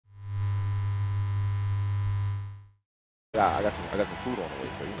I got some food on the way,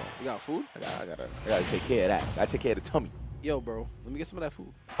 so you know. You got food? I gotta take care of that. I gotta take care of the tummy. Yo, bro, let me get some of that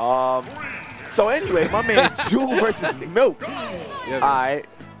food. So anyway, my man Jewel versus Milk. Yeah, all right,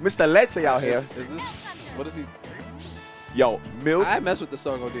 Mr. Leche out here. Is this? What is he? Yo, Milk. I mess with the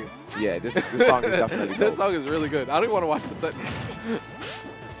song OD. Yeah, this song is definitely dope. This song is really good. I don't even want to watch the set.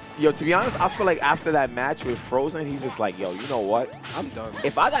 Yo, to be honest, I feel like after that match with Frozen, he's just like, yo, you know what? I'm done.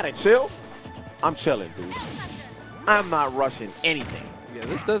 If I gotta chill, I'm chilling, dude. I'm not rushing anything. Yeah,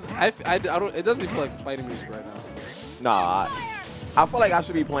 this does. I don't. It doesn't even feel like fighting music right now. Nah, I feel like I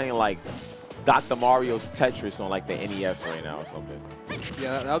should be playing like Dr. Mario's Tetris on like the NES right now or something.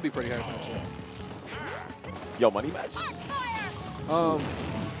 Yeah, that would be pretty hard. Sure. Yo, money match.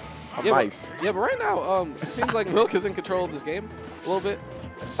 Yeah, nice. But right now, it seems like Milk is in control of this game a little bit.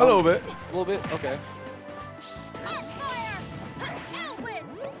 A little bit. A little bit. Okay.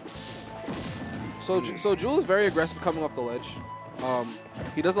 So Jewel is very aggressive coming off the ledge.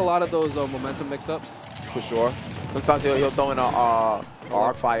 He does a lot of those momentum mix-ups. For sure. Sometimes he'll throw in a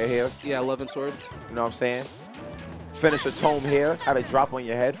arc fire here. Yeah, 11 sword. You know what I'm saying? Finish a tome here, have it drop on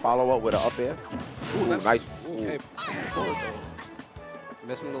your head, follow up with an up air. Ooh, nice. Okay, forward though.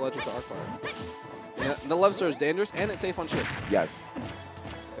 Missing the ledge with the arc fire. Yeah, the love sword is dangerous and it's safe on ship. Yes.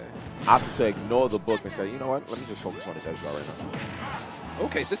 Okay. I opted to ignore the book and say, you know what? Let me just focus on this edge guard right now.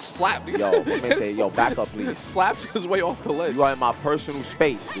 Okay, just slap. Yo, let me say, yo, back up, please. Slapped his way off the ledge. You are in my personal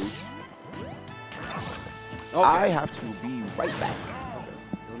space, dude. Okay. I have to be right back. Okay.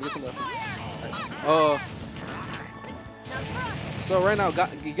 Let me get some of that. So right now,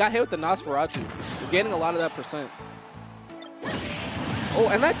 he got hit with the Nosferatu. You're gaining a lot of that percent. Oh,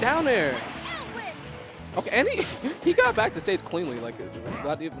 and that down air. Okay, and he got back to stage cleanly, like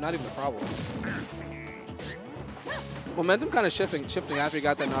not even a problem. Momentum kind of shifting after he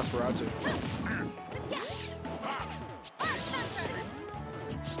got that Nosferatu.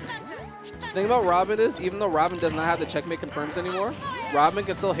 The thing about Robin is, even though Robin does not have the checkmate confirms anymore, Robin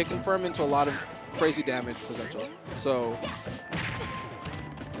can still hit confirm into a lot of crazy damage potential. So,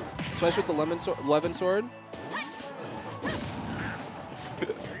 especially with the Levin sword.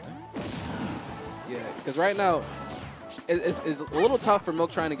 Yeah, because right now, it's a little tough for Milk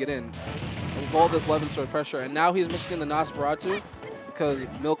trying to get in with all this Levin sword pressure. And now he's mixing in the Nosferatu because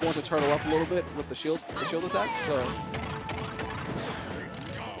Milk wants to turtle up a little bit with the shield attack. So.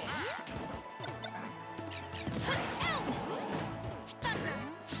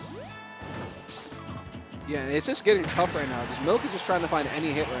 Yeah, and it's just getting tough right now. Just Milk is just trying to find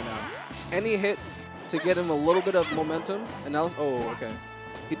any hit right now. Any hit to get him a little bit of momentum. And now, oh, okay.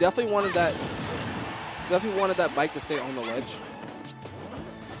 He definitely wanted that. Definitely wanted that bike to stay on the ledge.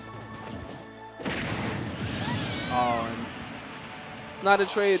 It's not a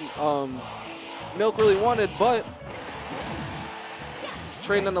trade Milk really wanted, but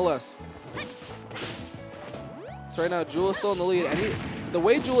trade nonetheless. So right now, Jewel is still in the lead, and the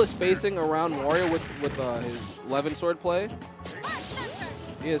way Jewel is spacing around Wario with his Levin sword play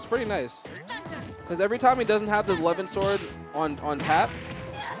is pretty nice. Because every time he doesn't have the Levin sword on tap,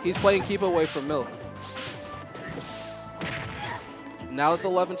 he's playing keep away from Milk. Now that the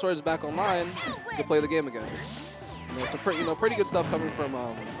Levin sword is back online, he can play the game again. So pretty good stuff coming from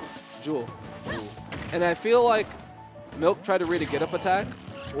Jewel. And I feel like Milk tried to read a get-up attack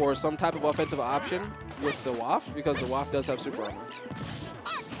or some type of offensive option with the Waft, because the Waft does have super armor.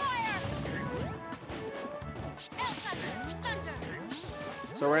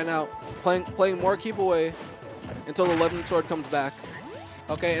 So right now, playing more keep away until the Levin sword comes back.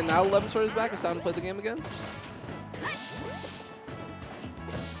 Okay, and now Levin sword is back. It's time to play the game again.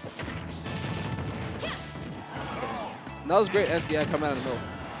 That was great SDI coming out of the middle.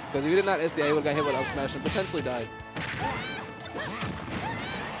 Because if he did not SDI, he would have got hit with up smash and potentially died.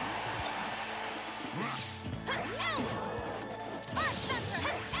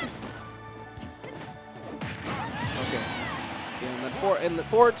 Okay. Yeah, and the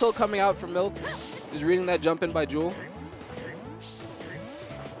forward tilt coming out from Milk is reading that jump in by Jewel.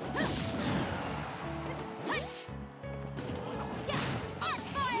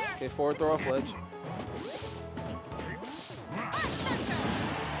 Okay, forward throw off ledge.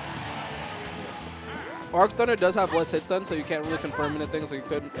 Arc Thunder does have less hit stun, so you can't really confirm anything so you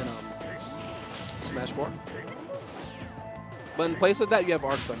could in Smash 4. But in place of that, you have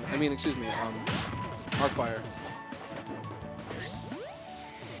Arc Thunder. I mean, excuse me, Arc Fire.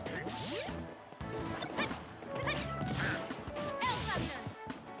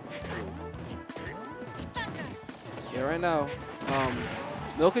 Yeah, right now,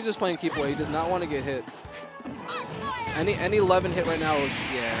 Milk is just playing keep away. He does not want to get hit. Any 11 hit right now is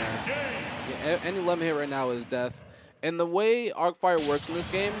any 11 hit right now is death. And the way Arcfire works in this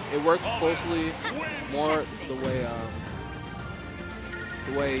game, it works closely more the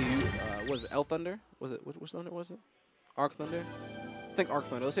way you was it L Thunder? Was it which Thunder was it? Arc Thunder? I think Arc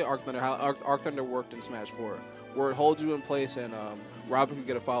Thunder. Let's say Arc Thunder. How Arc Thunder worked in Smash 4, where it holds you in place and Robin can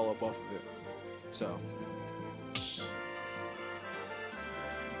get a follow up off of it. So.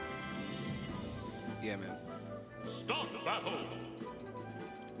 Yeah, man.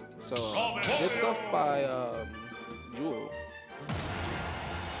 So good stuff by Jewel.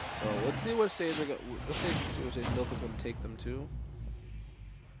 So let's see what stage Milk is going to take them to.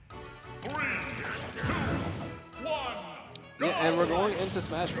 3, 2, 1. Yeah, and we're going into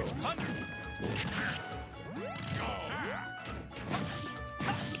Smash Bros.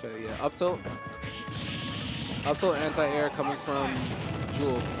 Okay, yeah, up tilt anti-air coming from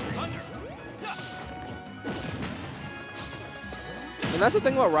Jewel. And that's the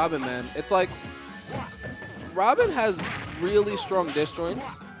thing about Robin, man. It's like Robin has really strong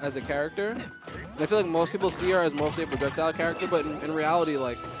disjoints as a character. And I feel like most people see her as mostly a projectile character, but in reality,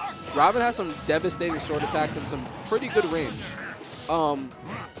 like, Robin has some devastating sword attacks and some pretty good range.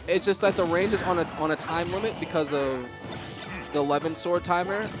 It's just that the range is on a time limit because of the 11 sword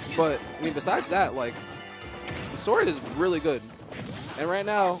timer. But I mean, besides that, like, the sword is really good. And right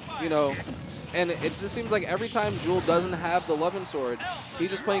now, you know, and it just seems like every time Jewel doesn't have the 11 sword, he's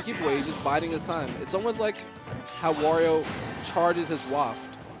just playing keep away. He's just biding his time. It's almost like how Wario charges his waft,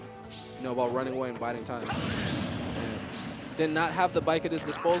 you know, while running away and biding time. And did not have the bike at his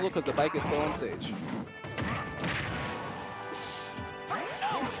disposal because the bike is still on stage.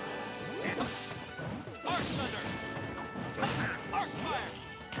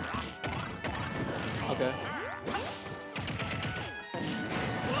 Okay.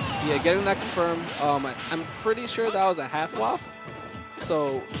 Yeah, getting that confirmed. I'm pretty sure that was a half waft.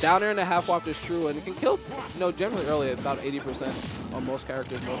 So down air and a half waft is true, and it can kill, you know, generally early at about 80% on most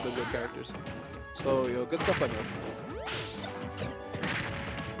characters, most of the good characters. So, yo, good stuff by Milk.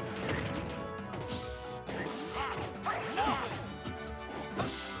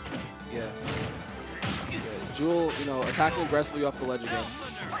 Yeah. Jewel, you know, attacking aggressively off the ledge again.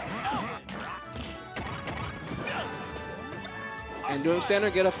 And doing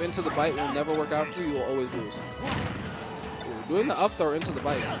standard get up into the bite will never work out for you. You will always lose. Ooh, doing the up throw into the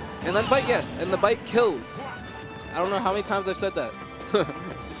bite. And then bite, yes. And the bite kills. I don't know how many times I've said that.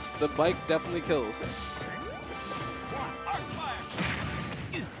 The bite definitely kills.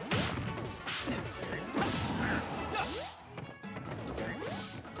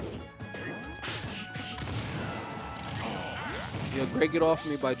 Yo, great get off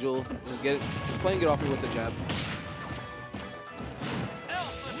me by Jewel. He's playing get off me with the jab.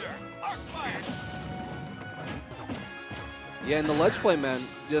 Yeah, and the ledge play, man.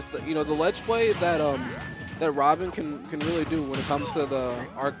 Just you know, the ledge play that that Robin can really do when it comes to the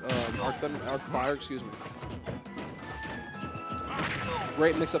arc fire, excuse me.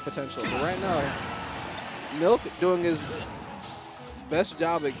 Great mix-up potential. But right now, Milk doing his best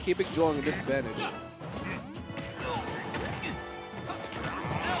job at keeping Jewel at disadvantage.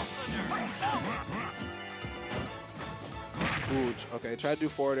 Ooh, okay, try to do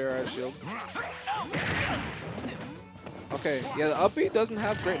forward air out of shield. Okay, yeah, the up B doesn't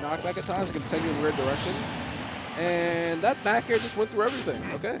have straight knockback at times. It can send you in weird directions. And that back air just went through everything.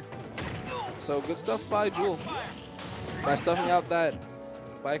 Okay. So good stuff by Jewel. By stuffing out that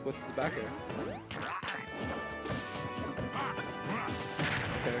bike with his back air.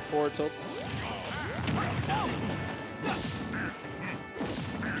 Okay, forward tilt.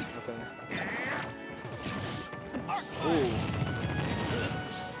 Okay. Ooh.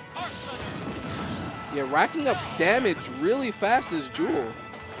 Yeah, racking up damage really fast is Jewel.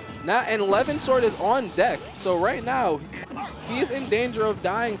 Now, and 11 sword is on deck, so right now, he's in danger of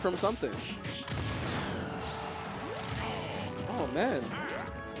dying from something. Oh, man.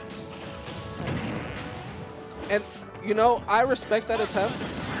 And, you know, I respect that attempt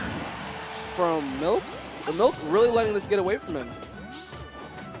from Milk. The Milk really letting this get away from him.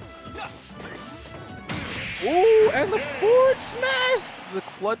 Ooh, and the forward smash! The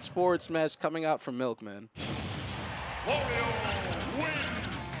clutch forward smash coming out from Milk, man. Wario wins.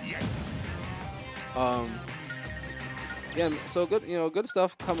 Yes. Yeah, so good, you know, good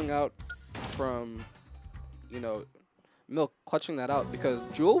stuff coming out from, you know, Milk clutching that out because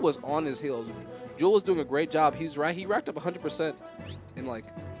Jewel was on his heels. Jewel was doing a great job. He racked up 100% in like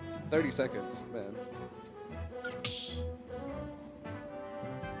 30 seconds, man.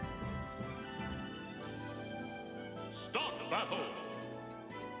 Start battle.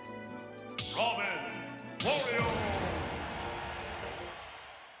 Robin, Wario.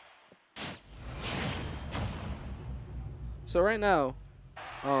 So right now,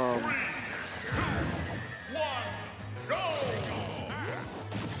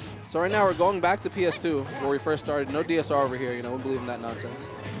 we're going back to PS2 where we first started. No DSR over here, you know, we believe in that nonsense.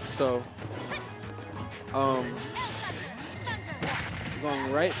 So, going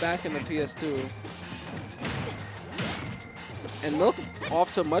right back into PS2. And Milk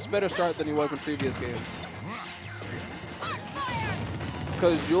off to a much better start than he was in previous games.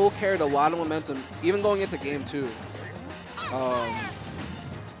 Because Jewel carried a lot of momentum, even going into game 2.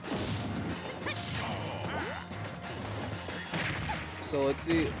 So let's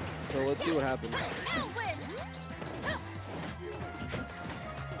see what happens.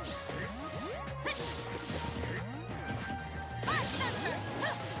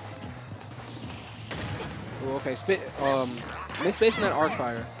 Ooh, okay, mid-spacing that arc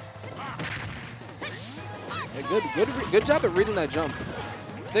fire. Yeah, good job at reading that jump.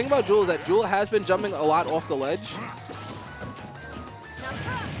 The thing about Jewel is that Jewel has been jumping a lot off the ledge.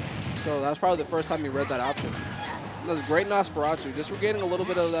 So that's probably the first time he read that option. That was great Nosferatu, just regaining a little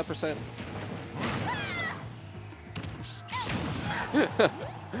bit of that percent. It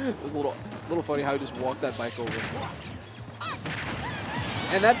was a little funny how he just walked that bike over.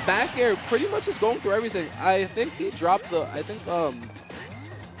 And that back air pretty much is going through everything. I think he dropped the,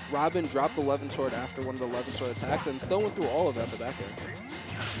 Robin dropped the 11 sword after one of the 11 sword attacks and still went through all of that, the back air.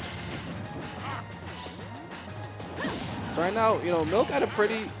 So right now, you know, Milk had a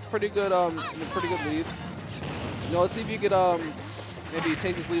pretty good lead. You know, let's see if you could maybe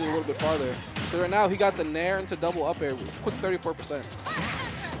take this lead a little bit farther. Because right now he got the nair into double up air, quick 34%.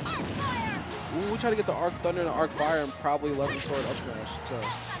 Ooh, we try to get the Arc Thunder and the Arc Fire and probably 11 sword up smash. So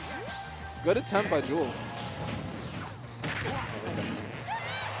good attempt by Jewel.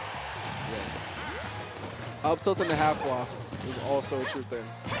 Up tilt and a half waft is also a true thing.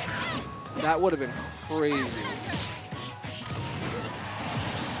 That would have been crazy.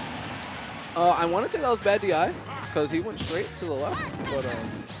 I want to say that was bad DI because he went straight to the left, but I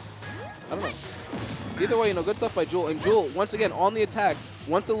don't know. Either way, you know, good stuff by Jewel. And Jewel, once again, on the attack.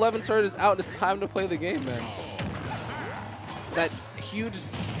 Once the 11 sword is out, it's time to play the game, man. That huge,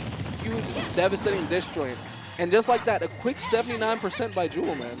 devastating disjoint. And just like that, a quick 79% by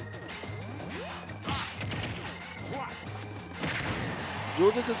Jewel, man.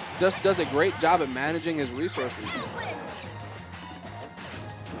 Jewel just does a great job at managing his resources.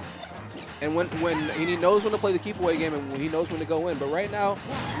 And he knows when to play the keep away game and he knows when to go in. But right now,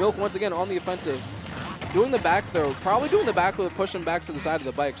 Milk once again on the offensive. Doing the back throw, probably doing the back with pushing back to the side of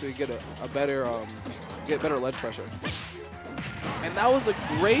the bike so you get a better ledge pressure. And that was a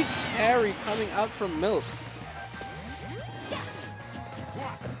great parry coming out from Milk.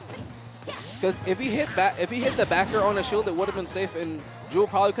 Because if he hit the backer on a shield, it would have been safe, and Jewel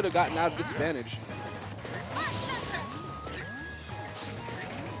probably could have gotten out of disadvantage.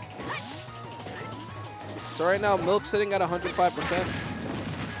 So right now, Milk sitting at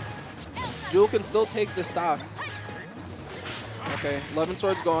 105%. Jewel can still take the stock. Okay, 11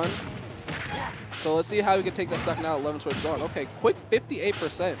 sword's gone. So let's see how we can take that stock now. 11 sword's gone. Okay, quick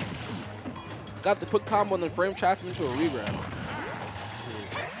 58%. Got the quick combo and then frame trapped him into a regrab.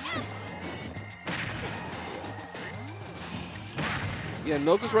 Yeah,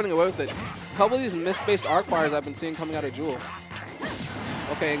 Milk is running away with it. A couple of these miss-based arc fires I've been seeing coming out of Jewel.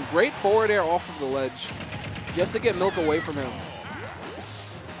 Okay, and great forward air off of the ledge just to get Milk away from him.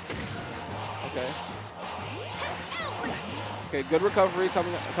 Okay, good recovery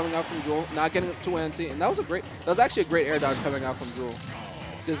coming out from Jewel, not getting too antsy, and that was actually a great air dodge coming out from Jewel.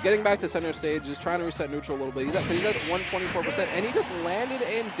 Just getting back to center stage, just trying to reset neutral a little bit. He's at 124%, and he just landed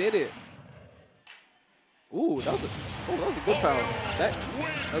and did it. Ooh, that was a good pound. That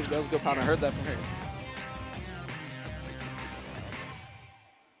was a good pound. I heard that from him.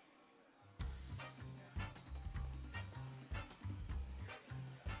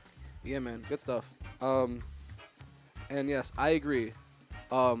 Yeah, man, good stuff. And yes, I agree.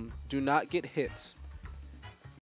 Do not get hit